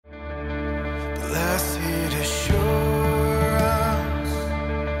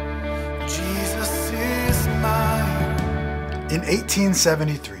In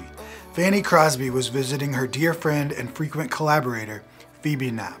 1873, Fanny Crosby was visiting her dear friend and frequent collaborator,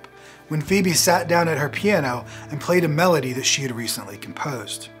 Phoebe Knapp, when Phoebe sat down at her piano and played a melody that she had recently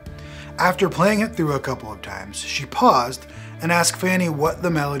composed. After playing it through a couple of times, she paused and asked Fanny what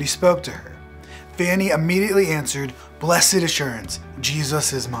the melody spoke to her. Fanny immediately answered, "Blessed assurance,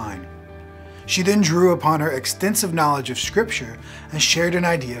 Jesus is mine." She then drew upon her extensive knowledge of Scripture and shared an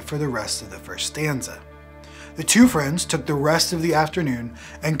idea for the rest of the first stanza. The two friends took the rest of the afternoon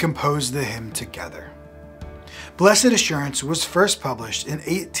and composed the hymn together. Blessed Assurance was first published in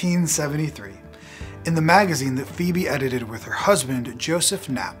 1873 in the magazine that Phoebe edited with her husband, Joseph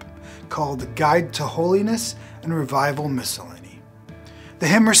Knapp, called Guide to Holiness and Revival Miscellany. The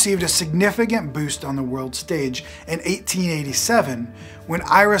hymn received a significant boost on the world stage in 1887 when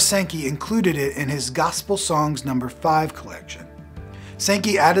Ira Sankey included it in his Gospel Songs No. 5 collection.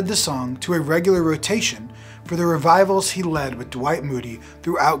 Sankey added the song to a regular rotation for the revivals he led with Dwight Moody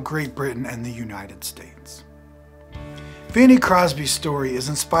throughout Great Britain and the United States. Fanny Crosby's story is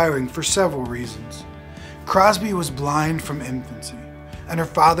inspiring for several reasons. Crosby was blind from infancy, and her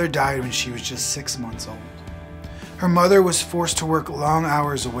father died when she was just 6 months old. Her mother was forced to work long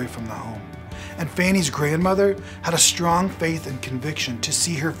hours away from the home, and Fanny's grandmother had a strong faith and conviction to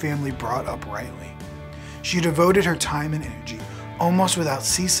see her family brought up rightly. She devoted her time and energy, almost without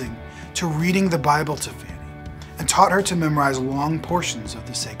ceasing, to reading the Bible to Fanny, and taught her to memorize long portions of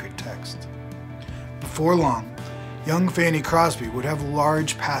the sacred text. Before long, young Fanny Crosby would have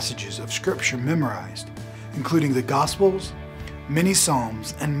large passages of Scripture memorized, including the Gospels, many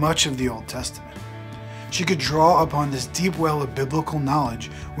Psalms, and much of the Old Testament. She could draw upon this deep well of biblical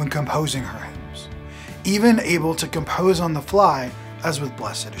knowledge when composing her hymns, even able to compose on the fly, as with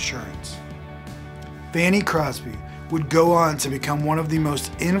Blessed Assurance. Fanny Crosby would go on to become one of the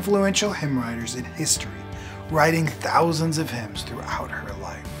most influential hymn writers in history, writing thousands of hymns throughout her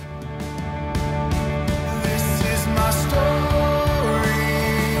life. This is my story.